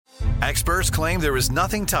Experts claim there is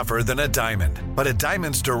nothing tougher than a diamond. But at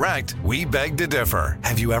Diamonds Direct, we beg to differ.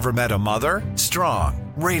 Have you ever met a mother?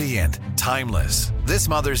 Strong, radiant, timeless. This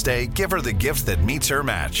Mother's Day, give her the gift that meets her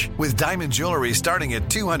match. With diamond jewelry starting at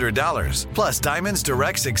 $200. Plus, Diamonds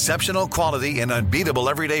Direct's exceptional quality and unbeatable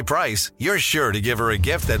everyday price, you're sure to give her a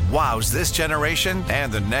gift that wows this generation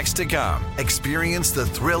and the next to come. Experience the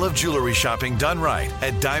thrill of jewelry shopping done right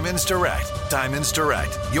at Diamonds Direct. Diamonds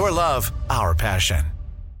Direct. Your love, our passion.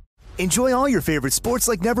 Enjoy all your favorite sports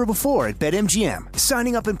like never before at BetMGM.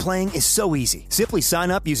 Signing up and playing is so easy. Simply sign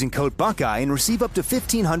up using code Buckeye and receive up to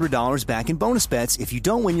 $1,500 back in bonus bets if you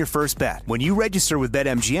don't win your first bet. When you register with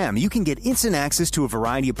BetMGM, you can get instant access to a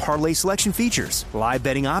variety of parlay selection features, live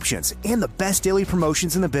betting options, and the best daily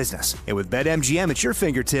promotions in the business. And with BetMGM at your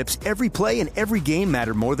fingertips, every play and every game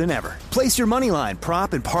matter more than ever. Place your moneyline,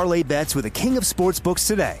 prop, and parlay bets with the king of sportsbooks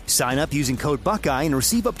today. Sign up using code Buckeye and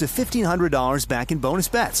receive up to $1,500 back in bonus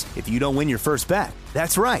bets if you don't win your first bet.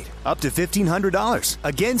 That's right, up to $1,500.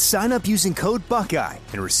 Again, sign up using code Buckeye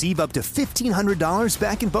and receive up to $1,500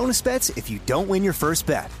 back in bonus bets if you don't win your first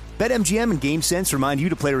bet. BetMGM and GameSense remind you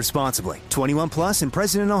to play responsibly. 21 plus and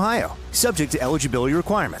present in Ohio. Subject to eligibility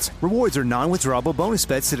requirements. Rewards are non-withdrawable bonus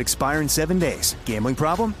bets that expire in 7 days. Gambling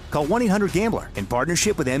problem? Call 1-800-GAMBLER in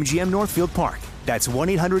partnership with MGM Northfield Park. That's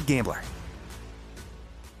 1-800-GAMBLER.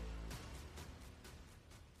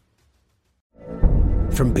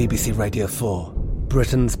 From BBC Radio 4,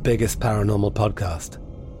 Britain's biggest paranormal podcast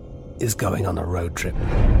is going on a road trip.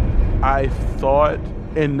 I thought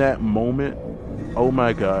in that moment, oh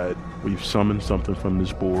my God, we've summoned something from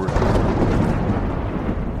this board.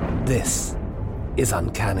 This is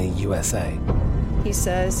Uncanny USA. He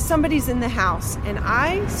says, somebody's in the house, and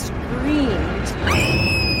I screamed.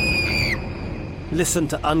 Listen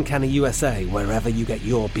to Uncanny USA wherever you get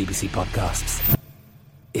your BBC podcasts,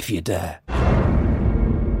 if you dare.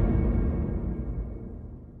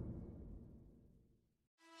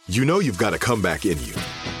 You know you've got a comeback in you.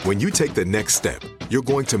 When you take the next step, you're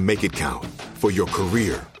going to make it count. For your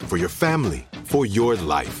career, for your family, for your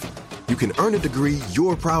life. You can earn a degree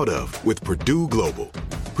you're proud of with Purdue Global.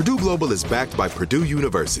 Purdue Global is backed by Purdue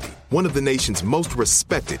University, one of the nation's most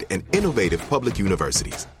respected and innovative public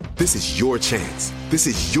universities. This is your chance. This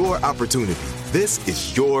is your opportunity. This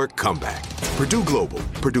is your comeback. Purdue Global,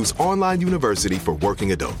 Purdue's online university for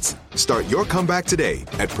working adults. Start your comeback today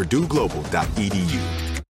at purdueglobal.edu.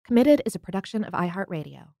 Committed is a production of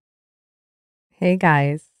iHeartRadio. Hey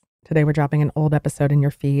guys, today we're dropping an old episode in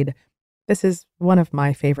your feed. This is one of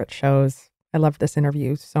my favorite shows. I love this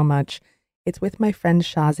interview so much. It's with my friend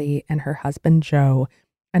Shazi and her husband Joe,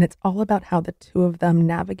 and it's all about how the two of them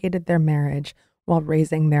navigated their marriage while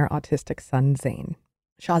raising their autistic son Zane.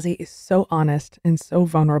 Shazi is so honest and so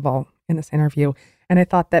vulnerable in this interview, and I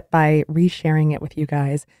thought that by resharing it with you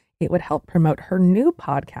guys, it would help promote her new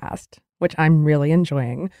podcast, which I'm really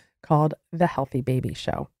enjoying, called The Healthy Baby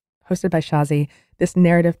Show. Hosted by Shazi, this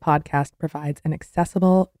narrative podcast provides an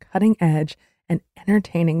accessible, cutting-edge, and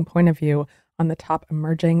entertaining point of view on the top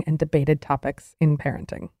emerging and debated topics in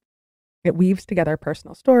parenting. It weaves together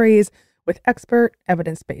personal stories with expert,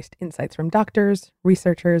 evidence-based insights from doctors,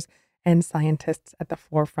 researchers, and scientists at the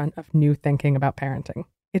forefront of new thinking about parenting.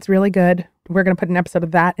 It's really good. We're going to put an episode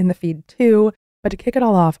of that in the feed too. But to kick it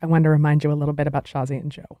all off, I wanted to remind you a little bit about Shazi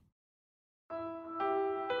and Joe.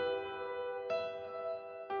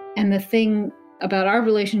 And the thing about our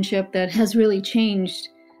relationship that has really changed,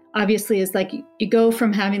 obviously, is like you go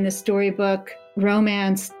from having this storybook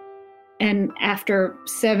romance, and after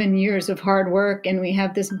 7 years of hard work, and we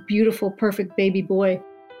have this beautiful, perfect baby boy.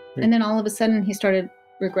 And then all of a sudden he started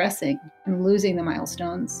regressing and losing the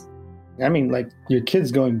milestones. I mean, like, your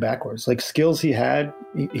kid's going backwards. Like, skills he had,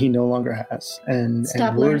 he no longer has. And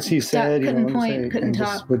words he said, couldn't point, couldn't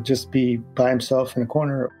talk. Would just be by himself in a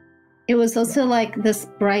corner. It was also like this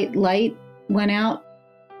bright light went out.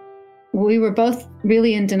 We were both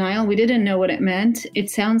really in denial. We didn't know what it meant. It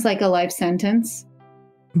sounds like a life sentence.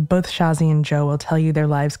 Both Shazi and Joe will tell you their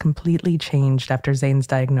lives completely changed after Zane's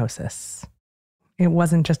diagnosis. It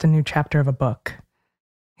wasn't just a new chapter of a book.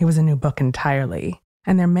 It was a new book entirely.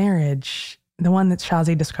 And their marriage, the one that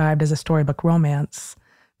Shazi described as a storybook romance,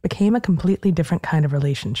 became a completely different kind of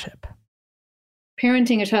relationship.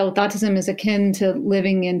 Parenting a child with autism is akin to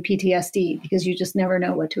living in PTSD because you just never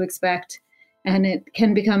know what to expect. And it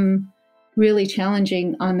can become really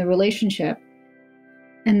challenging on the relationship.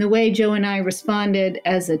 And the way Joe and I responded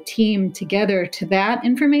as a team together to that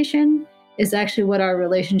information is actually what our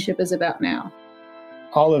relationship is about now.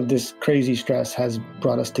 All of this crazy stress has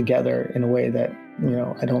brought us together in a way that,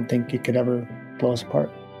 I don't think it could ever blow us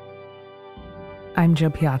apart. I'm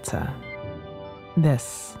Jo Piazza.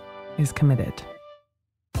 This is committed.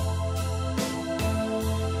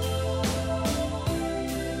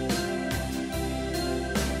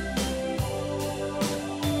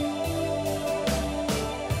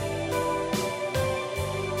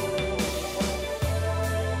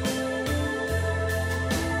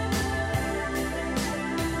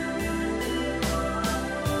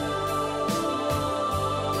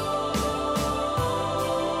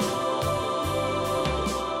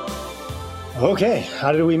 Okay,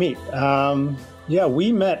 how did we meet?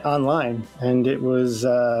 We met online, and it was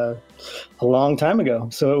a long time ago.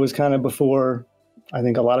 So it was kind of before, I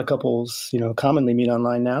think a lot of couples, commonly meet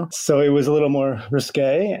online now. So it was a little more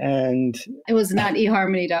risque, and it was not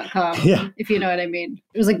eHarmony.com, if you know what I mean.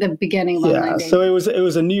 It was like the beginning of online dating. So it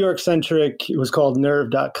was a New York centric. It was called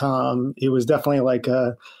Nerve.com. It was definitely like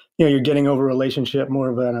you're getting over a relationship, more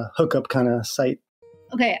of a hookup kind of site.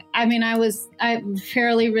 Okay, I mean, I'm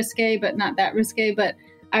fairly risque, but not that risque. But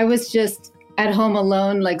I was just at home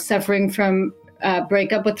alone, like suffering from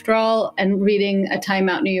breakup withdrawal and reading a Time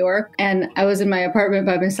Out New York. And I was in my apartment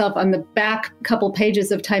by myself. On the back couple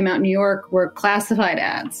pages of Time Out New York were classified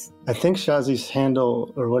ads. I think Shazi's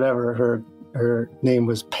handle or whatever, her name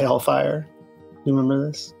was Pale Fire. You remember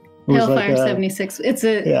this? Pale Fire 76. It's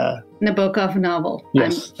a Nabokov novel.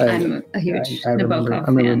 Yes, I'm a huge Nabokov fan. I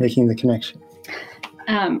remember making the connection.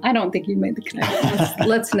 I don't think you made the connection.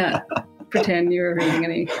 Let's not pretend you were reading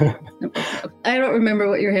any. I don't remember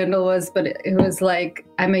what your handle was, but it was like,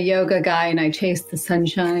 I'm a yoga guy and I chase the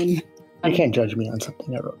sunshine. You can't judge me on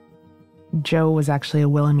something I wrote. Joe was actually a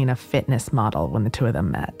Wilhelmina fitness model when the two of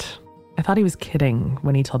them met. I thought he was kidding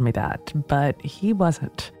when he told me that, but he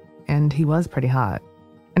wasn't. And he was pretty hot.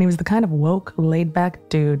 And he was the kind of woke, laid-back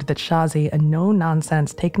dude that Shazi, a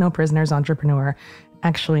no-nonsense, take-no-prisoners entrepreneur,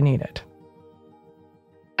 actually needed.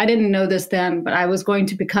 I didn't know this then, but I was going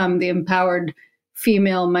to become the empowered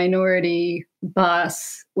female minority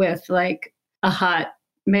boss with like a hot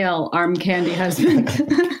male arm candy husband.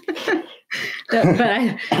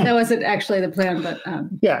 That wasn't actually the plan. But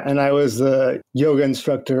and I was the yoga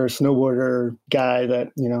instructor, snowboarder guy that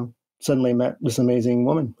suddenly met this amazing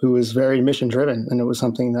woman who was very mission driven, and it was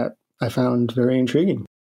something that I found very intriguing.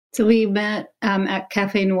 So we met at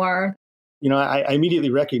Cafe Noir. I immediately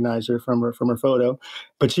recognized her from her photo,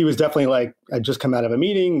 but she was definitely like, I'd just come out of a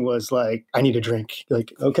meeting, was like, I need a drink.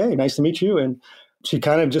 Like, okay, nice to meet you. And she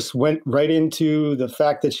kind of just went right into the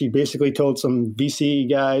fact that she basically told some VC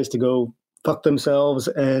guys to go fuck themselves,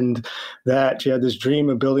 and that she had this dream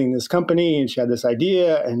of building this company, and she had this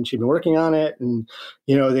idea, and she'd been working on it. And,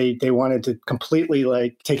 they wanted to completely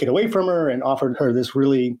like take it away from her and offered her this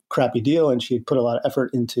really crappy deal. And she put a lot of effort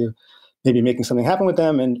into maybe making something happen with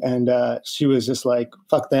them. And she was just like,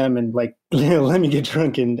 fuck them. And like, let me get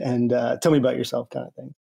drunk and tell me about yourself kind of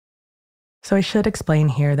thing. So I should explain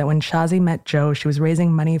here that when Shazi met Joe, she was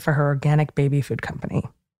raising money for her organic baby food company.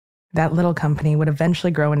 That little company would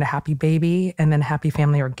eventually grow into Happy Baby and then Happy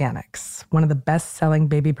Family Organics, one of the best-selling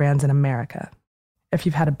baby brands in America. If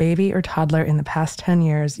you've had a baby or toddler in the past 10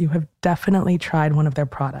 years, you have definitely tried one of their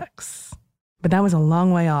products. But that was a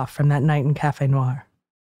long way off from that night in Cafe Noir.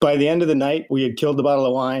 By the end of the night, we had killed the bottle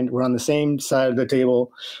of wine. We're on the same side of the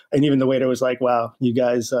table. And even the waiter was like, wow, you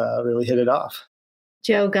guys really hit it off.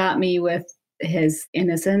 Joe got me with his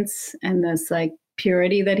innocence and this like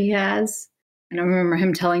purity that he has. And I remember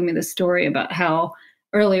him telling me the story about how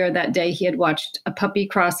earlier that day he had watched a puppy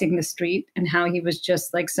crossing the street and how he was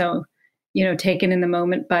just like so, taken in the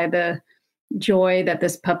moment by the joy that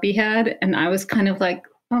this puppy had. And I was kind of like,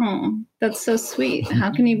 oh, that's so sweet. How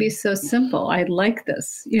can you be so simple? I like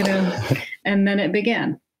this, And then it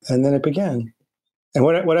began. And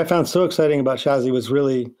what I found so exciting about Shazi was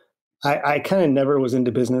really, I kind of never was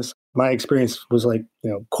into business. My experience was like,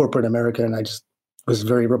 corporate America, and I just was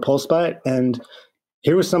very repulsed by it. And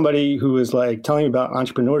here was somebody who was like telling me about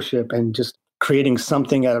entrepreneurship and just creating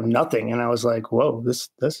something out of nothing. And I was like, whoa, this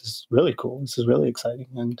is really cool. This is really exciting.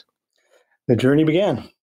 And the journey began.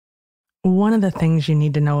 One of the things you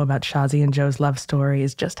need to know about Shazi and Joe's love story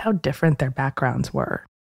is just how different their backgrounds were.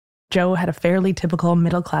 Joe had a fairly typical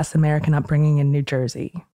middle-class American upbringing in New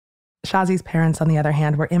Jersey. Shazi's parents, on the other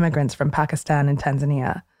hand, were immigrants from Pakistan and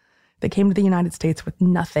Tanzania. They came to the United States with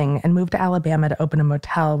nothing and moved to Alabama to open a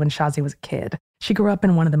motel when Shazi was a kid. She grew up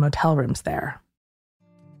in one of the motel rooms there.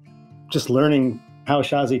 Just learning how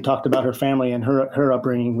Shazi talked about her family and her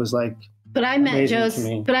upbringing was like, But I met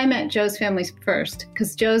Joe's family first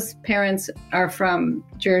because Joe's parents are from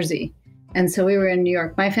Jersey. And so we were in New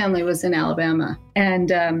York. My family was in Alabama.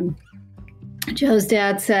 And Joe's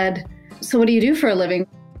dad said, so what do you do for a living?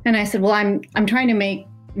 And I said, well, I'm trying to make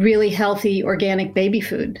really healthy organic baby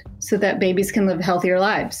food so that babies can live healthier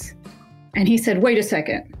lives. And he said, wait a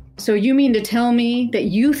second. So you mean to tell me that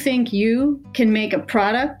you think you can make a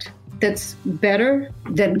product that's better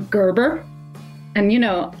than Gerber? And,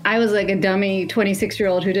 I was like a dummy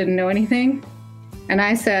 26-year-old who didn't know anything. And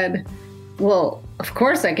I said, well, of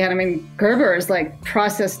course I can. I mean, Gerber is like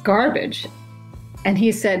processed garbage. And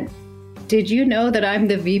he said, did you know that I'm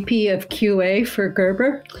the VP of QA for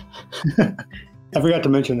Gerber? I forgot to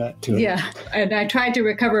mention that too. Yeah. And I tried to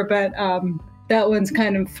recover, but that one's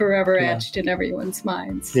kind of forever etched in everyone's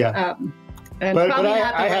minds. Yeah. But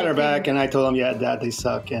I had her back and I told him, yeah, Dad, they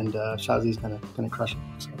suck. And Shazi's gonna crush him.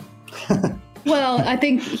 So. Well, I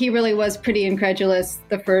think he really was pretty incredulous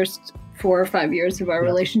the first 4 or 5 years of our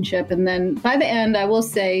relationship. And then by the end, I will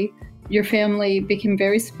say, your family became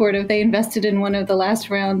very supportive. They invested in one of the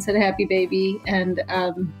last rounds at Happy Baby. And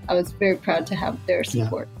I was very proud to have their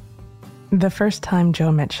support. Yeah. The first time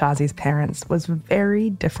Joe met Shazi's parents was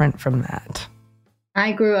very different from that.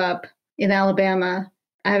 I grew up in Alabama.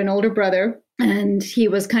 I have an older brother, and he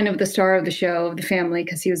was kind of the star of the show, of the family,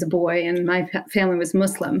 because he was a boy, and my family was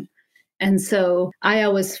Muslim. And so I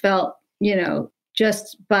always felt,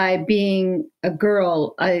 just by being a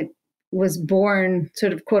girl, I was born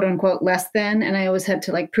sort of quote unquote less than, and I always had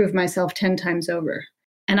to like prove myself 10 times over.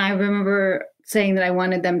 And I remember saying that I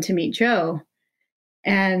wanted them to meet Joe.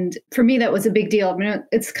 And for me, that was a big deal. I mean,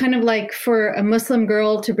 it's kind of like for a Muslim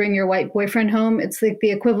girl to bring your white boyfriend home. It's like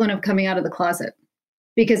the equivalent of coming out of the closet,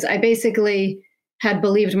 because I basically had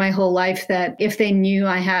believed my whole life that if they knew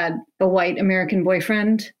I had a white American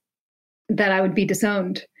boyfriend, that I would be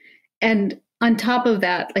disowned. And on top of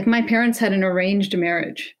that, like my parents had an arranged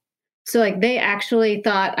marriage. So like they actually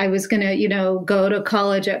thought I was going to, go to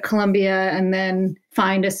college at Columbia and then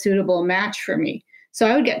find a suitable match for me. So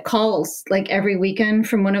I would get calls like every weekend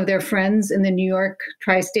from one of their friends in the New York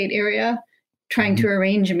tri-state area trying to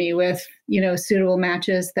arrange me with, suitable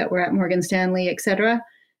matches that were at Morgan Stanley, et cetera.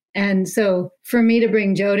 And so for me to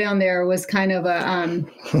bring Joe down there was kind of a,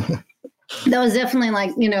 that was definitely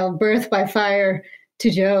like, birth by fire to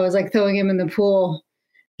Joe. It was like throwing him in the pool.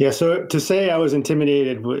 Yeah. So to say I was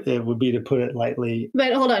intimidated it would be to put it lightly.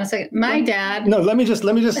 But hold on a second. My dad. No, let me just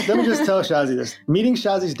tell Shazi this. Meeting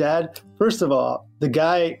Shazi's dad, first of all, the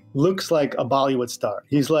guy looks like a Bollywood star.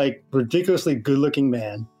 He's like ridiculously good looking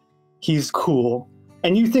man. He's cool.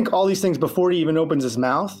 And you think all these things before he even opens his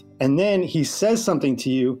mouth. And then he says something to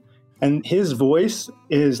you. And his voice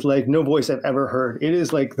is like no voice I've ever heard. It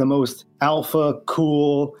is like the most alpha,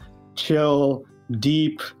 cool, chill,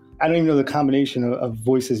 deep. I don't even know the combination of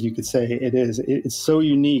voices you could say it is. It's so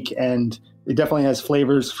unique, and it definitely has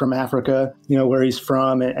flavors from Africa, where he's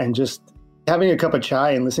from. And just having a cup of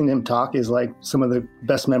chai and listening to him talk is like some of the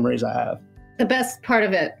best memories I have. The best part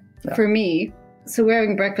of it for me. So we're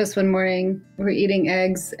having breakfast one morning. We're eating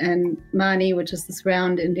eggs and mani, which is this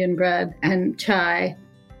round Indian bread, and chai.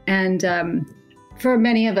 And for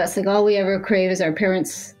many of us, like all we ever crave is our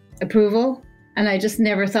parents' approval. And I just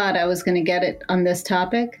never thought I was going to get it on this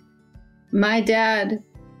topic. My dad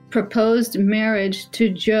proposed marriage to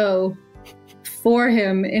Joe for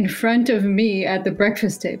him in front of me at the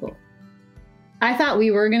breakfast table. I thought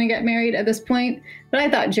we were going to get married at this point, but I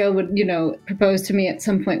thought Joe would, propose to me at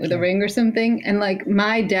some point with a ring or something. And like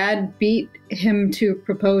my dad beat him to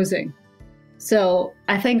proposing. So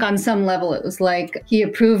I think on some level it was like he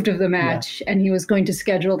approved of the match and he was going to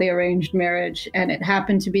schedule the arranged marriage. And it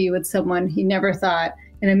happened to be with someone he never thought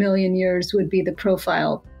in a million years would be the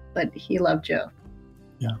profile, but he loved Joe.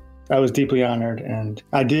 Yeah, I was deeply honored. And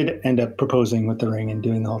I did end up proposing with the ring and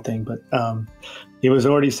doing the whole thing, but it was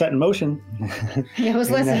already set in motion. Yeah, it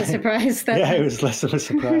was less of a surprise. It was less of a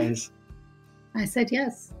surprise. I said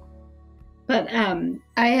yes. But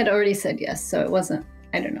I had already said yes, so it wasn't.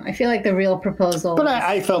 I don't know. I feel like the real proposal. But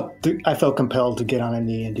I felt compelled to get on a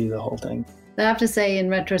knee and do the whole thing. I have to say, in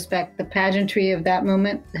retrospect, the pageantry of that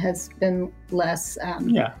moment has been less.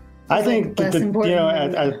 I think at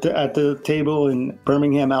the table in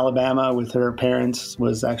Birmingham, Alabama, with her parents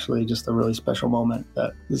was actually just a really special moment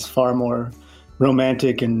that is far more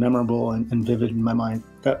romantic and memorable and vivid in my mind.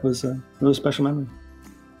 That was a really special memory.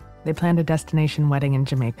 They planned a destination wedding in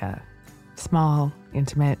Jamaica. Small,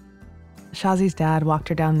 intimate. Shazi's dad walked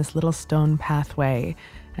her down this little stone pathway,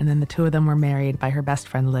 and then the two of them were married by her best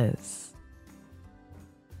friend, Liz.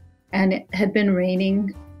 And it had been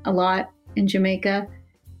raining a lot in Jamaica.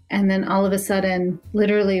 And then all of a sudden,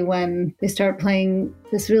 literally when they start playing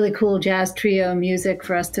this really cool jazz trio music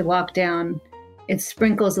for us to walk down, it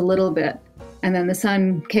sprinkles a little bit. And then the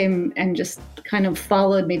sun came and just kind of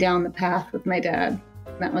followed me down the path with my dad.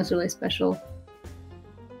 That was really special.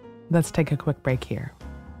 Let's take a quick break here.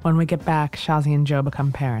 When we get back, Shazi and Joe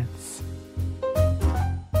become parents.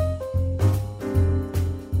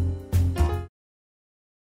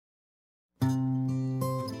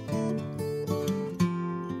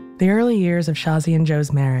 The early years of Shazi and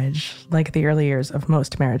Joe's marriage, like the early years of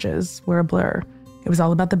most marriages, were a blur. It was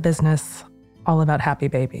all about the business, all about happy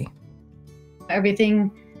baby.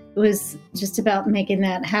 Everything was just about making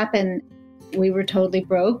that happen. We were totally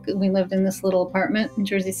broke. We lived in this little apartment in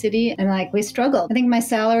Jersey City, and we struggled. I think my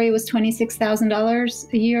salary was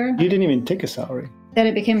 $26,000 a year. You didn't even take a salary. Then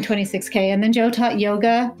it became $26K, and then Joe taught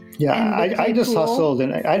yoga. Yeah, I just hustled,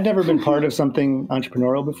 and I'd never been part of something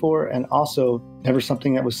entrepreneurial before, and also never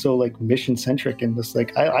something that was so mission centric. And just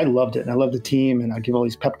I loved it, and I loved the team, and I'd give all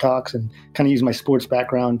these pep talks and kind of use my sports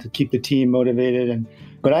background to keep the team motivated.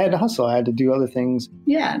 But I had to hustle. I had to do other things.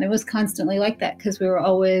 Yeah, and it was constantly like that because we were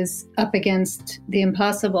always up against the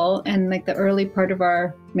impossible. And the early part of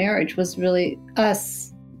our marriage was really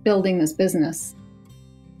us building this business.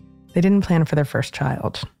 They didn't plan for their first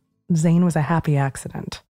child. Zain was a happy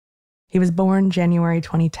accident. He was born January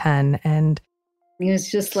 2010, and he was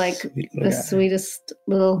just the sweetest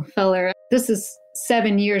little feller. This is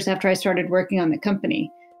 7 years after I started working on the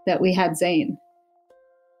company that we had Zain.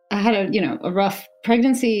 I had a rough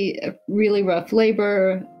pregnancy, a really rough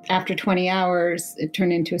labor. After 20 hours, it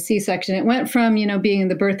turned into a C-section. It went from, being in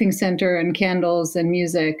the birthing center and candles and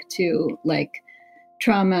music to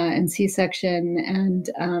trauma and C-section. And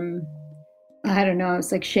I don't know, I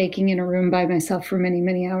was shaking in a room by myself for many,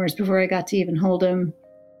 many hours before I got to even hold him.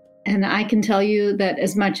 And I can tell you that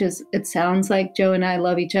as much as it sounds like Joe and I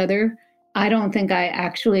love each other, I don't think I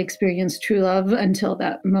actually experienced true love until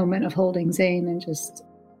that moment of holding Zain. And just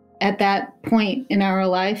at that point in our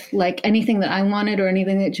life, anything that I wanted or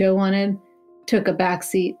anything that Joe wanted took a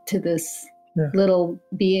backseat to this little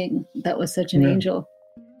being that was such an angel.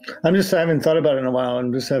 I haven't thought about it in a while.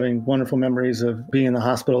 I'm just having wonderful memories of being in the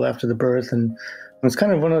hospital after the birth. And it's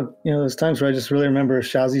kind of one of those times where I just really remember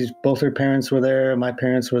Shazi's, both her parents were there, my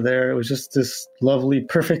parents were there. It was just this lovely,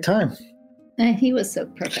 perfect time. And he was so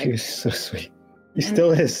perfect. He was so sweet. He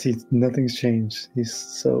still is. Nothing's changed. He's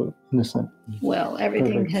so innocent. Well,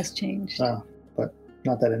 everything has changed. Wow, but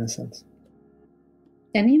not that innocence.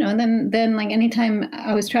 And, then anytime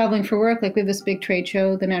I was traveling for work, we have this big trade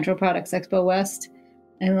show, the Natural Products Expo West.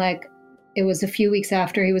 And it was a few weeks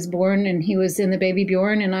after he was born, and he was in the baby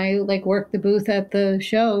Bjorn, and I worked the booth at the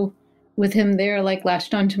show with him there,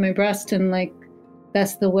 latched onto my breast, and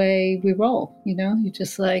that's the way we roll, you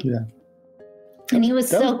just yeah. And he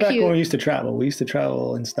was that so was back cute. When we used to travel. We used to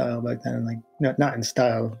travel in style back then, and not in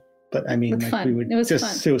style, but I mean, fun. we would it was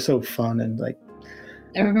just fun. it was so fun and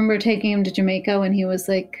I remember taking him to Jamaica when he was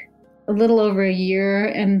a little over a year,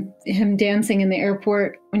 and him dancing in the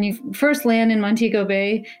airport. When you first land in Montego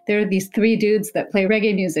Bay, there are these 3 dudes that play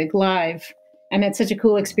reggae music live, and it's such a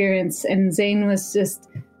cool experience. And Zain was just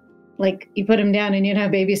you put him down, and you'd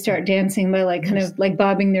have babies start dancing by kind of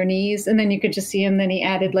bobbing their knees, and then you could just see him. Then he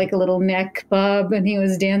added a little neck bob, and he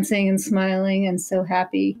was dancing and smiling and so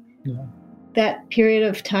happy. Yeah. That period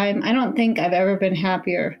of time, I don't think I've ever been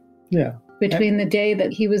happier. Yeah. Between the day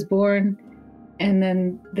that he was born and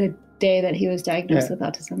then the day that he was diagnosed with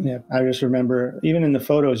autism. Yeah, I just remember, even in the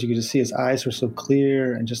photos, you could just see his eyes were so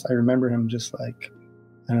clear, and I remember him just I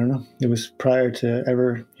don't know, it was prior to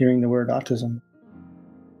ever hearing the word autism.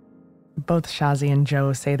 Both Shazi and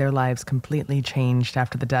Joe say their lives completely changed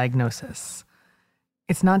after the diagnosis.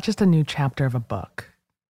 It's not just a new chapter of a book.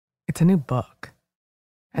 It's a new book.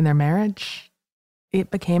 And their marriage, it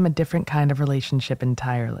became a different kind of relationship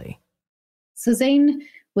entirely. So Zain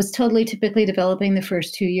was totally typically developing the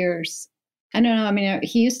first 2 years. I don't know. I mean,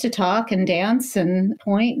 he used to talk and dance and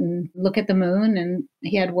point and look at the moon, and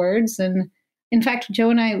he had words. And in fact, Joe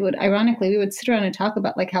and I we would sit around and talk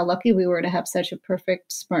about how lucky we were to have such a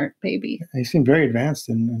perfect, smart baby. He seemed very advanced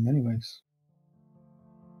in many ways.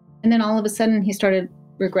 And then all of a sudden he started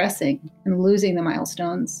regressing and losing the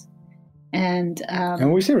milestones. And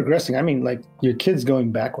when we say regressing, I mean your kid's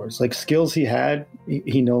going backwards. Skills he had,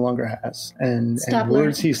 he no longer has, and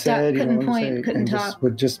words he said, couldn't point, couldn't talk,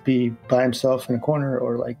 would just be by himself in a corner,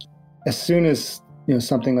 or as soon as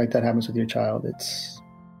something like that happens with your child,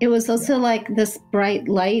 It was also this bright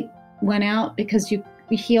light went out, because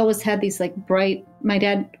he always had these bright. My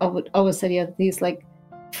dad always said he had these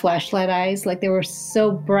flashlight eyes, they were so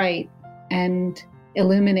bright and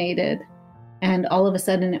illuminated. And all of a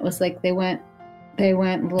sudden it was they went a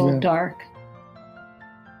little dark.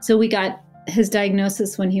 So we got his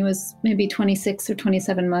diagnosis when he was maybe 26 or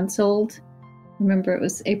 27 months old. Remember, it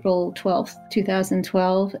was April 12th,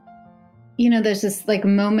 2012. There's this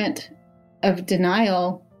moment of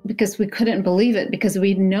denial, because we couldn't believe it, because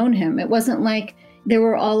we'd known him. It wasn't there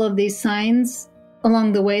were all of these signs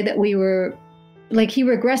along the way that we were he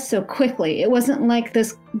regressed so quickly. It wasn't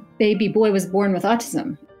this baby boy was born with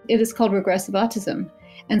autism. It is called regressive autism.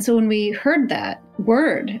 And so when we heard that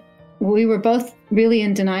word, we were both really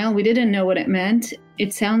in denial. We didn't know what it meant.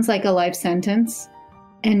 It sounds like a life sentence.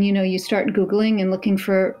 And, you start Googling and looking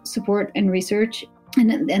for support and research.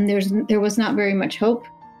 And there was not very much hope.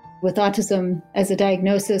 With autism as a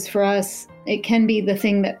diagnosis for us, it can be the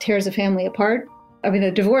thing that tears a family apart. I mean,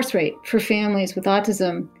 the divorce rate for families with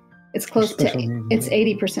autism, it's close to, it's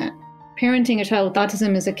 80%. Parenting a child with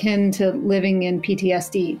autism is akin to living in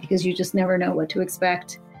PTSD because you just never know what to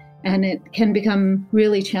expect. And it can become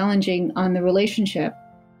really challenging on the relationship.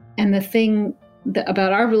 And the thing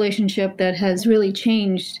about our relationship that has really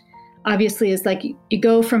changed, obviously, is like you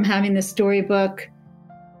go from having this storybook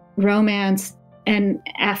romance, and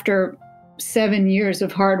after 7 years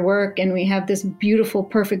of hard work, and we have this beautiful,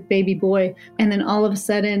 perfect baby boy, and then all of a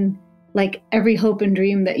sudden, like every hope and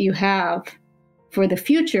dream that you have for the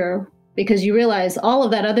future, because you realize all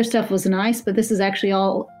of that other stuff was nice, but this is actually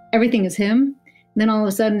everything is him. And then all of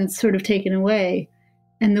a sudden it's sort of taken away.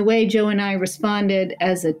 And the way Joe and I responded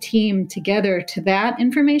as a team together to that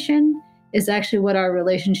information is actually what our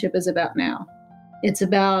relationship is about now. It's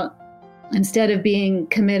about, instead of being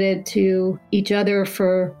committed to each other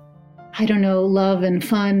for, love and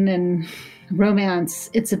fun and romance,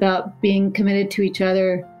 it's about being committed to each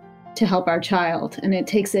other to help our child. And it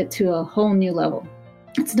takes it to a whole new level.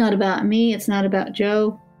 It's not about me. It's not about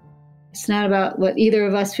Joe. It's not about what either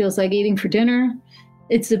of us feels like eating for dinner.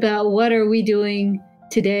 It's about what are we doing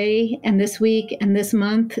today and this week and this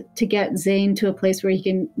month to get Zane to a place where he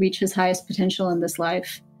can reach his highest potential in this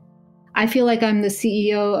life. I feel like I'm the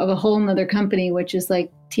CEO of a whole nother company, which is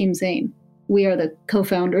like Team Zane. We are the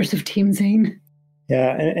co-founders of Team Zane.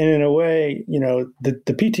 Yeah. And in a way, the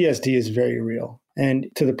PTSD is very real. And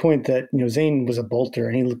to the point that, Zane was a bolter,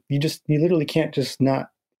 and you literally can't just not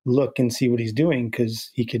look and see what he's doing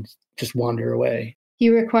because he could just wander away. He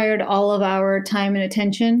required all of our time and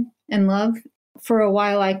attention and love. For a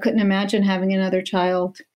while, I couldn't imagine having another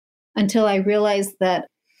child until I realized that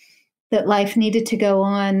life needed to go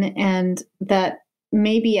on, and that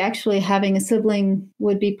maybe actually having a sibling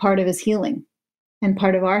would be part of his healing and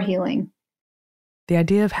part of our healing. The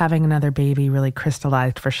idea of having another baby really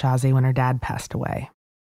crystallized for Shazi when her dad passed away.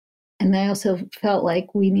 And I also felt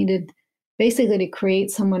like we needed basically to create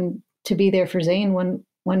someone to be there for Zane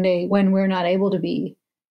one day when we're not able to be.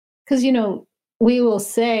 Because, we will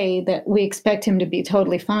say that we expect him to be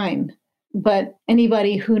totally fine. But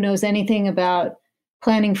anybody who knows anything about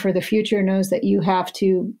planning for the future knows that you have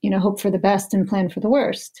to, hope for the best and plan for the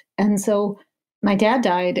worst. And so my dad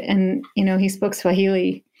died, and, he spoke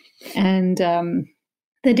Swahili. And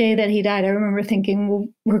the day that he died, I remember thinking, well,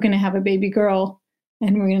 we're going to have a baby girl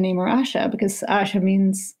and we're going to name her Asha, because Asha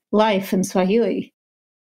means life in Swahili.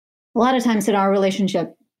 A lot of times in our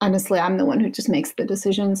relationship, honestly, I'm the one who just makes the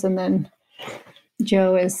decisions, and then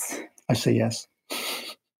Joe is... I say yes.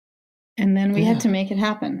 And then we had to make it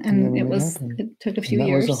happen. And it took a few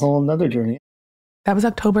years. That was a whole nother journey. That was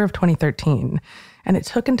October of 2013. And it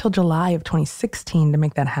took until July of 2016 to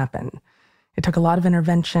make that happen. It took a lot of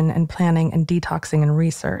intervention and planning and detoxing and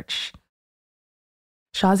research.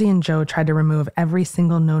 Shazi and Joe tried to remove every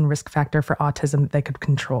single known risk factor for autism that they could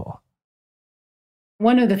control.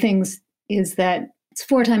 One of the things is that it's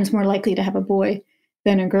 4 times more likely to have a boy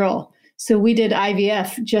than a girl. So we did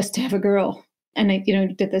IVF just to have a girl. And I,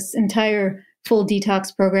 did this entire full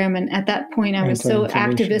detox program. And at that point, I was so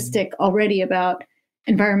activistic already about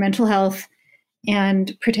environmental health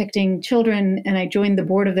and protecting children. And I joined the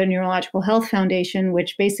board of the Neurological Health Foundation,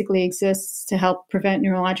 which basically exists to help prevent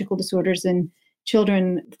neurological disorders in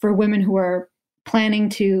children for women who are planning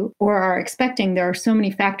to or are expecting. There are so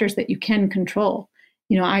many factors that you can control.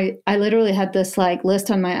 I literally had this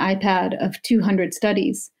list on my iPad of 200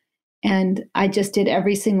 studies, and I just did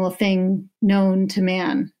every single thing known to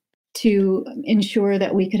man to ensure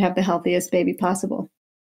that we could have the healthiest baby possible.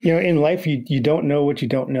 In life, you don't know what you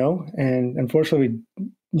don't know. And unfortunately,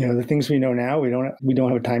 the things we know now, we don't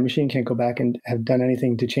have a time machine, can't go back and have done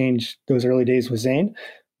anything to change those early days with Zane.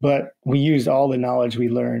 But we used all the knowledge we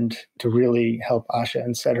learned to really help Asha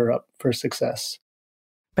and set her up for success.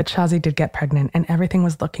 But Shazi did get pregnant, and everything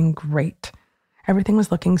was looking great. Everything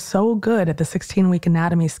was looking so good at the 16-week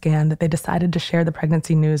anatomy scan that they decided to share the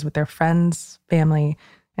pregnancy news with their friends, family,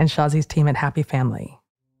 and Shazi's team at Happy Family.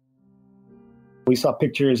 We saw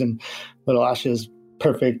pictures, and little Asha's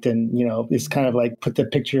perfect, and it's kind of like put the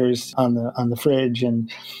pictures on the fridge, and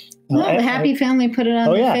the Happy Family put it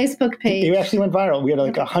on their Facebook page. It actually went viral. We had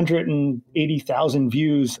 180,000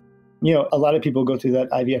 views. A lot of people go through that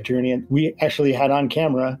IVF journey, and we actually had on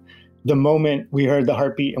camera the moment we heard the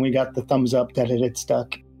heartbeat and we got the thumbs up that it had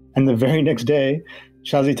stuck. And the very next day,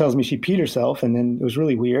 Shazi tells me she peed herself, and then it was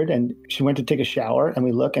really weird. And she went to take a shower, and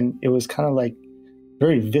we look, and it was kind of like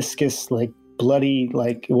very viscous, like bloody,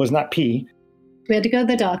 like it was not pee. We had to go to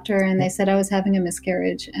the doctor, and they said I was having a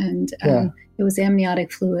miscarriage, and it was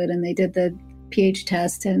amniotic fluid, and they did the pH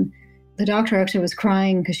test, and the doctor actually was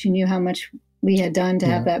crying because she knew how much we had done to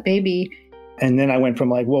have that baby. And then I went from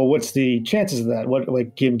like, well, what's the chances of that? What,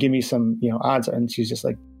 like, give me some, odds. And she's just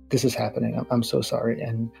like, this is happening. I'm so sorry.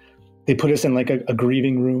 And they put us in like a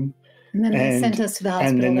grieving room. And then they sent us to the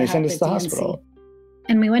hospital. And then they sent us to the hospital.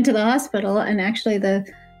 And we went to the hospital, and actually the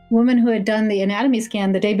woman who had done the anatomy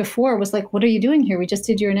scan the day before was like, what are you doing here? We just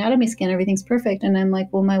did your anatomy scan. Everything's perfect. And I'm like,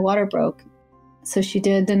 well, my water broke. So she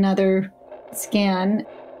did another scan,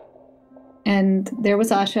 and there was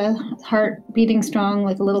Asha, heart beating strong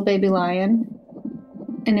like a little baby lion.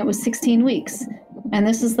 And it was 16 weeks. And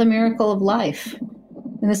this is the miracle of life.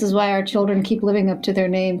 And this is why our children keep living up to their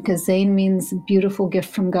name, because Zayn means beautiful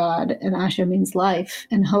gift from God, and Asha means life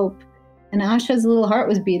and hope. And Asha's little heart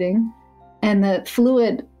was beating, and the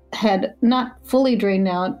fluid had not fully drained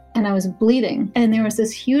out, and I was bleeding. And there was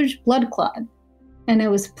this huge blood clot, and it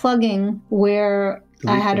was plugging where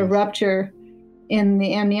I had a rupture in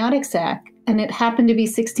the amniotic sac. And it happened to be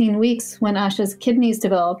 16 weeks when Asha's kidneys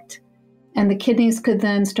developed, and the kidneys could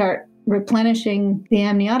then start replenishing the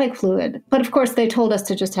amniotic fluid. But of course, they told us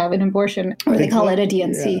to just have an abortion, or they call it a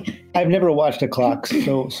DNC. Yeah. I've never watched a clock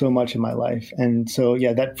so much in my life. And so,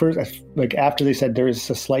 that first, like after they said there is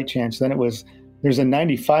a slight chance, then it was, there's a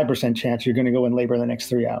 95% chance you're going to go in labor in the next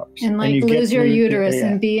 3 hours. And like lose your uterus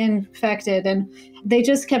and be infected. And they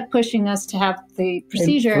just kept pushing us to have the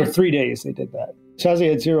procedure. And for 3 days, they did that. Shazi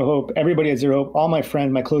had zero hope. Everybody had zero hope. All my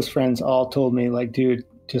friends, my close friends all told me like, dude,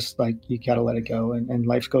 just like, you got to let it go, and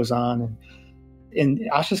life goes on. And in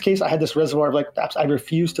Asha's case, I had this reservoir of like, I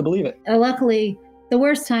refused to believe it. Luckily, the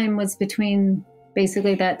worst time was between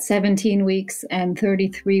basically that 17 weeks and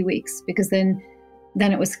 33 weeks, because then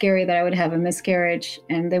it was scary that I would have a miscarriage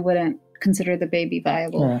and they wouldn't consider the baby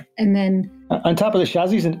viable. Yeah. And then on top of the,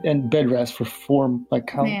 Shazi's in bed rest for it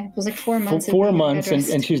was like 4 months. 4 months,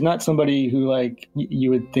 and she's not somebody who like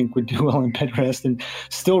you would think would do well in bed rest, and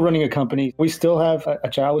still running a company. We still have a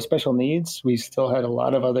child with special needs. We still had a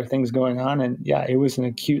lot of other things going on, and it was an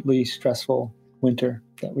acutely stressful winter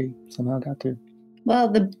that we somehow got through.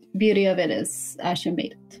 Well, the beauty of it is Asha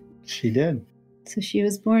made it. She did. So she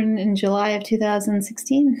was born in July of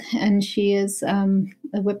 2016, and she is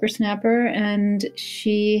a whippersnapper, and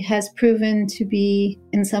she has proven to be,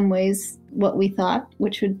 in some ways, what we thought,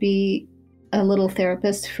 which would be a little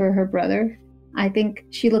therapist for her brother. I think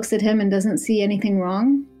she looks at him and doesn't see anything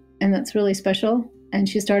wrong, and that's really special. And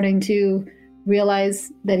she's starting to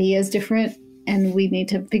realize that he is different, and we need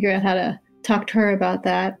to figure out how to talk to her about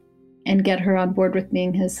that and get her on board with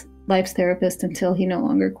being his life's therapist until he no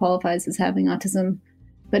longer qualifies as having autism.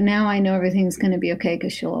 But now I know everything's going to be okay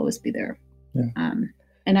because she'll always be there. Yeah.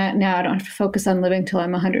 And now I don't have to focus on living till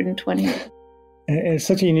I'm 120. And it's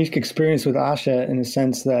such a unique experience with Asha in the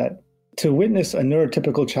sense that to witness a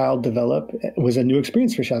neurotypical child develop was a new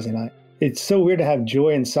experience for Shazi and I. It's so weird to have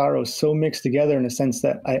joy and sorrow so mixed together in a sense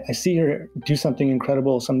that I see her do something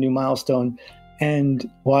incredible, some new milestone. And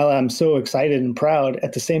while I'm so excited and proud,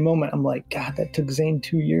 at the same moment, I'm like, God, that took Zayn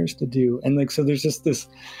 2 years to do. And like, so there's just this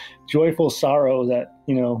joyful sorrow that,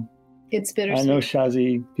 it's bittersweet. I know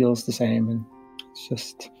Shazi feels the same. And it's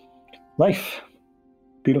just life.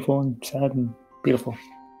 Beautiful and sad and beautiful.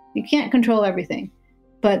 You can't control everything,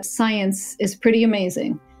 but science is pretty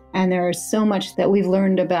amazing. And there is so much that we've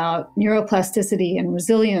learned about neuroplasticity and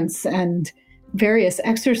resilience and various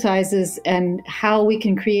exercises and how we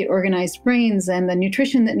can create organized brains and the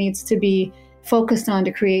nutrition that needs to be focused on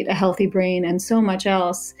to create a healthy brain and so much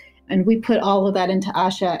else. And we put all of that into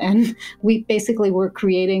Asha, and we basically were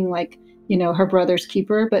creating her brother's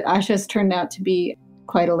keeper, but Asha's turned out to be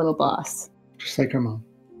quite a little boss. Just like her mom.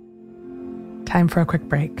 Time for a quick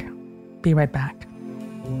break. Be right back.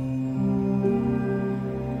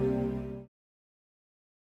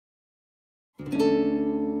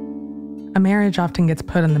 A marriage often gets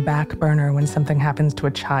put on the back burner when something happens to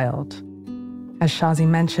a child. As Shazi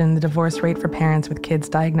mentioned, the divorce rate for parents with kids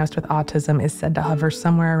diagnosed with autism is said to hover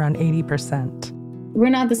somewhere around 80%. We're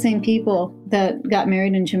not the same people that got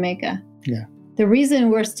married in Jamaica. Yeah. The reason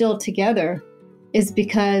we're still together is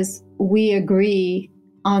because we agree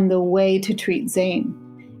on the way to treat Zayn.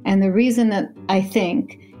 And the reason that I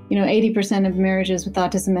think, 80% of marriages with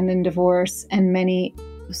autism end in divorce, and many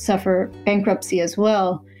suffer bankruptcy as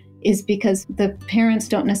well, is because the parents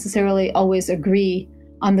don't necessarily always agree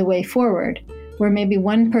on the way forward, where maybe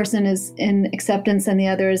one person is in acceptance and the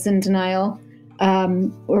other is in denial.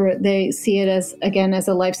 or they see it as, again, as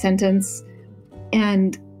a life sentence.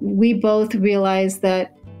 And we both realize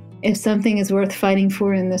that if something is worth fighting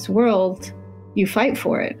for in this world, you fight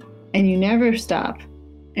for it and you never stop.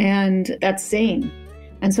 And that's Zane.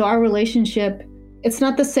 And so our relationship, it's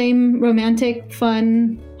not the same romantic,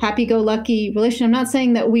 fun, happy-go-lucky relationship. I'm not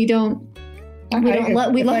saying that we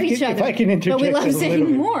love each other, if I can interject, but we love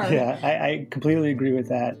Zane more. Yeah, I completely agree with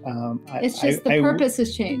that. It's just the purpose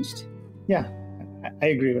has changed. Yeah, I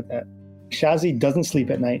agree with that. Shazi doesn't sleep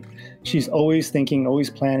at night. She's always thinking, always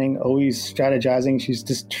planning, always strategizing. She's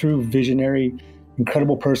this true visionary,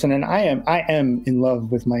 incredible person. And I am in love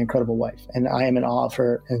with my incredible wife, and I am in awe of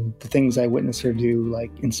her, and the things I witness her do like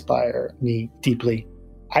inspire me deeply.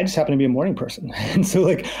 I just happen to be a morning person. And so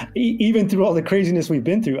like, even through all the craziness we've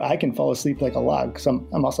been through, I can fall asleep like a log. Because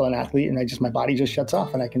I'm also an athlete, and my body just shuts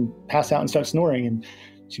off, and I can pass out and start snoring, and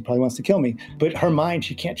she probably wants to kill me. But her mind,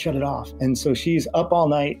 she can't shut it off. And so she's up all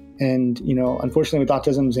night. And, unfortunately with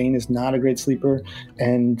autism, Zane is not a great sleeper.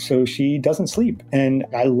 And so she doesn't sleep. And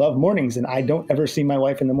I love mornings, and I don't ever see my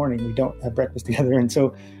wife in the morning. We don't have breakfast together. And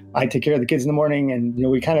so I take care of the kids in the morning, and,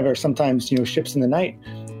 we kind of are sometimes, ships in the night.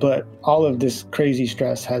 But all of this crazy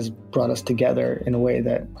stress has brought us together in a way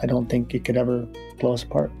that I don't think it could ever blow us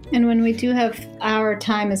apart. And when we do have our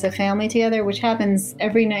time as a family together, which happens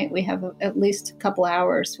every night, we have at least a couple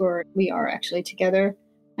hours where we are actually together.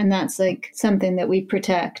 And that's like something that we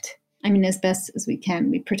protect. I mean, as best as we can,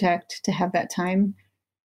 we protect to have that time.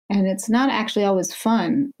 And it's not actually always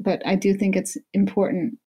fun, but I do think it's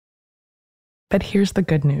important. But here's the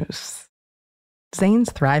good news.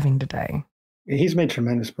 Zane's thriving today. He's made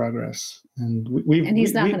tremendous progress, and we've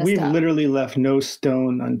stop. literally left no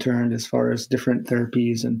stone unturned as far as different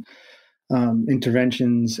therapies and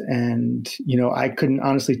interventions. And, I couldn't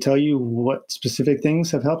honestly tell you what specific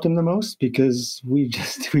things have helped him the most, because we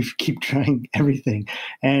keep trying everything.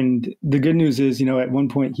 And the good news is, at one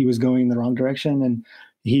point he was going in the wrong direction, and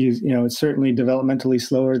he's, it's certainly developmentally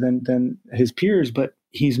slower than his peers, but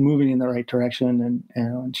he's moving in the right direction.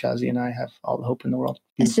 And Shazi and I have all the hope in the world.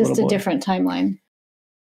 It's just a different timeline.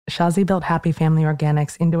 Shazi built Happy Family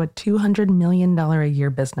Organics into a $200 million a year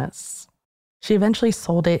business. She eventually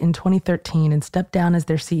sold it in 2013 and stepped down as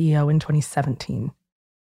their CEO in 2017.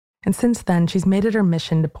 And since then, she's made it her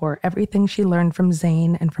mission to pour everything she learned from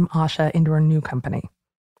Zane and from Asha into her new company,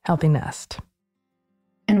 Healthy Nest.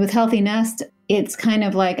 And with Healthy Nest, it's kind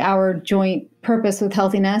of like our joint purpose with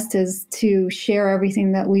Healthy Nest is to share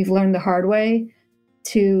everything that we've learned the hard way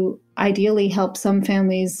to ideally help some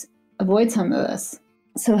families avoid some of this.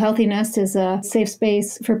 So Healthy Nest is a safe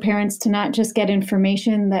space for parents to not just get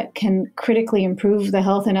information that can critically improve the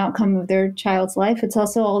health and outcome of their child's life. It's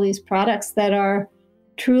also all these products that are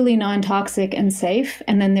truly non-toxic and safe.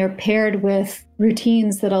 And then they're paired with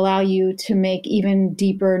routines that allow you to make even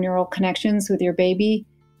deeper neural connections with your baby,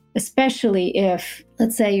 especially if,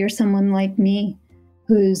 let's say, you're someone like me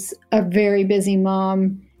who's a very busy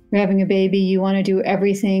mom, you're having a baby, you want to do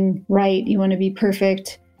everything right, you want to be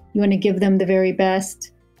perfect, you want to give them the very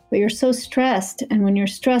best, but you're so stressed. And when you're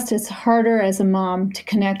stressed, it's harder as a mom to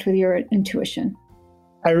connect with your intuition.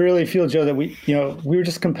 I really feel, Joe, that we were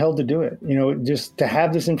just compelled to do it, just to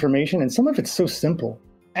have this information. And some of it's so simple.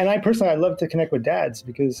 And I love to connect with dads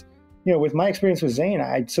because, with my experience with Zane,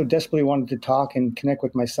 I so desperately wanted to talk and connect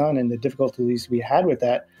with my son and the difficulties we had with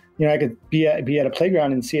that. I could be at a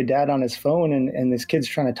playground and see a dad on his phone and this kid's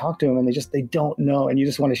trying to talk to him and they don't know. And you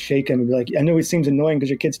just want to shake him and be like, I know it seems annoying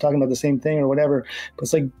because your kid's talking about the same thing or whatever, but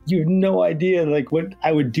it's like, you have no idea like what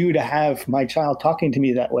I would do to have my child talking to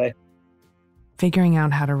me that way. Figuring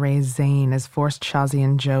out how to raise Zane has forced Shazi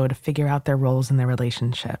and Joe to figure out their roles in their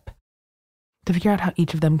relationship, to figure out how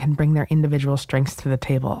each of them can bring their individual strengths to the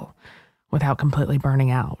table without completely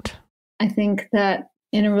burning out. I think that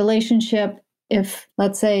in a relationship, if,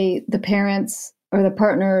 let's say, the parents or the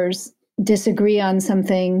partners disagree on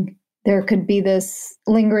something, there could be this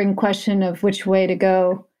lingering question of which way to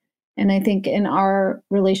go. And I think in our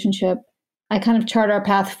relationship, I kind of chart our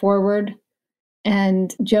path forward.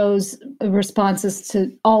 And Joe's response is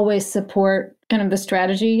to always support kind of the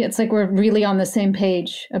strategy. It's like we're really on the same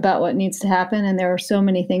page about what needs to happen. And there are so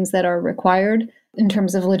many things that are required in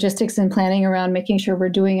terms of logistics and planning around making sure we're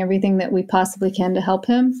doing everything that we possibly can to help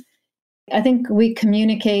him. I think we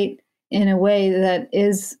communicate in a way that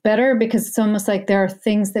is better because it's almost like there are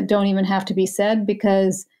things that don't even have to be said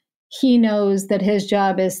because he knows that his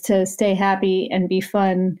job is to stay happy and be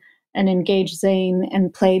fun and engage Zane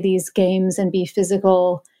and play these games and be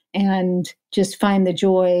physical and just find the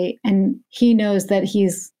joy. And he knows that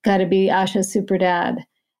he's got to be Asha's super dad.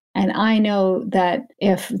 And I know that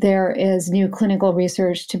if there is new clinical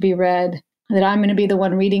research to be read, that I'm going to be the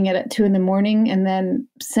one reading it at 2 a.m. and then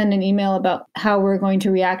send an email about how we're going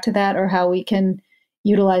to react to that or how we can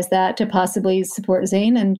utilize that to possibly support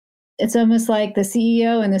Zane. And it's almost like the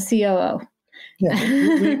CEO and the COO.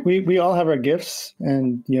 Yeah, we all have our gifts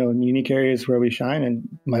and, unique areas where we shine. And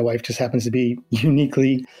my wife just happens to be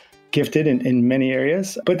uniquely gifted in many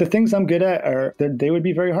areas. But the things I'm good at they would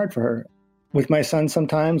be very hard for her. With my son,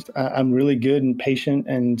 sometimes I'm really good and patient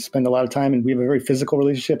and spend a lot of time. And we have a very physical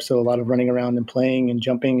relationship. So a lot of running around and playing and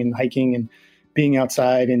jumping and hiking and being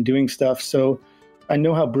outside and doing stuff. So I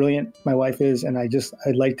know how brilliant my wife is. And I'd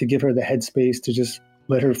like to give her the headspace to just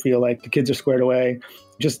let her feel like the kids are squared away.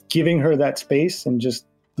 Just giving her that space and just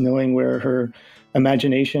knowing where her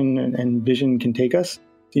imagination and vision can take us.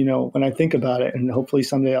 When I think about it, and hopefully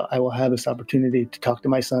someday I will have this opportunity to talk to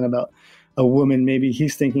my son about a woman maybe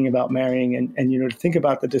he's thinking about marrying and to think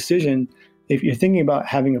about the decision. If you're thinking about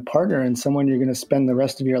having a partner and someone you're going to spend the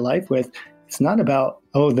rest of your life with, it's not about,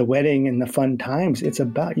 the wedding and the fun times. It's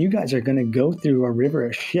about you guys are going to go through a river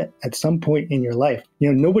of shit at some point in your life.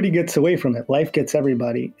 Nobody gets away from it. Life gets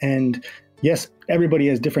everybody. And yes, everybody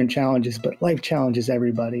has different challenges, but life challenges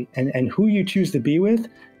everybody. And who you choose to be with,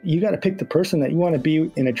 you got to pick the person that you want to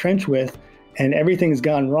be in a trench with, and everything's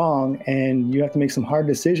gone wrong, and you have to make some hard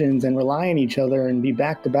decisions and rely on each other and be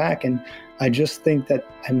back to back. And I just think that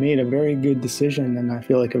I made a very good decision, and I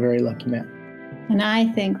feel like a very lucky man. And I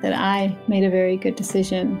think that I made a very good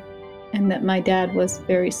decision, and that my dad was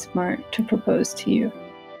very smart to propose to you.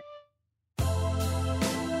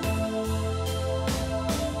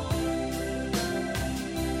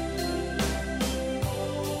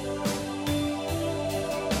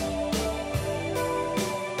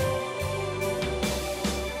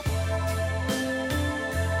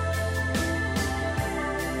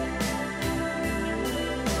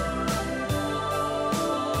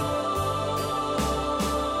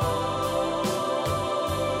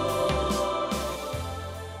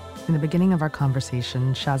 In the beginning of our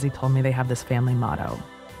conversation, Shazi told me they have this family motto,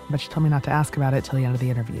 but she told me not to ask about it till the end of the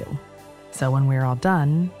interview. So when we were all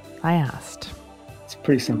done, I asked. It's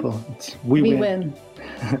pretty simple. It's we win.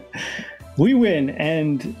 We win.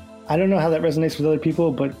 And I don't know how that resonates with other people,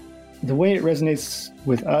 but the way it resonates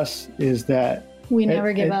with us is that we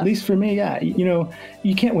never give up. At least for me, yeah.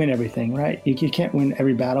 You can't win everything, right? You can't win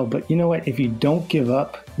every battle, but you know what? If you don't give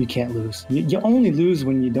up, you can't lose. You only lose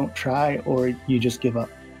when you don't try or you just give up.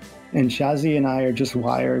 And Shazi and I are just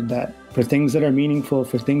wired that for things that are meaningful,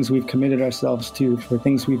 for things we've committed ourselves to, for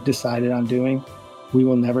things we've decided on doing, we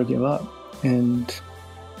will never give up. And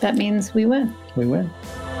that means we win. We win.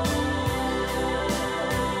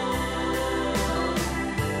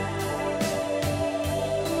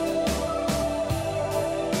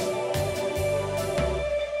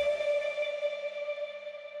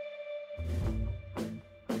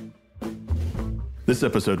 This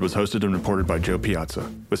episode was hosted and reported by Joe Piazza,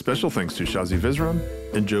 with special thanks to Shazi Vizram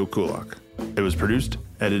and Joe Kulak. It was produced,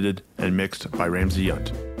 edited, and mixed by Ramsey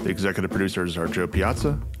Yunt. The executive producers are Joe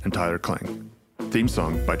Piazza and Tyler Klang. Theme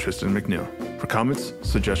song by Tristan McNeil. For comments,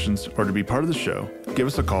 suggestions, or to be part of the show, give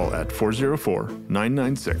us a call at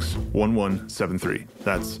 404-996-1173.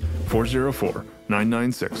 That's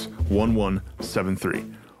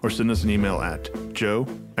 404-996-1173. Or send us an email at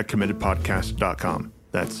joe@committedpodcast.com.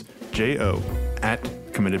 That's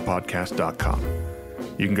jo@committedpodcast.com.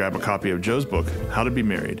 You can grab a copy of Joe's book, How to Be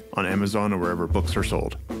Married, on Amazon or wherever books are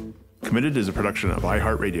sold. Committed is a production of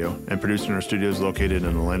iHeartRadio and produced in our studios located in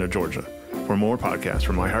Atlanta, Georgia. For more podcasts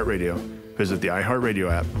from iHeartRadio, visit the iHeartRadio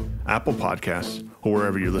app, Apple Podcasts, or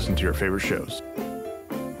wherever you listen to your favorite shows.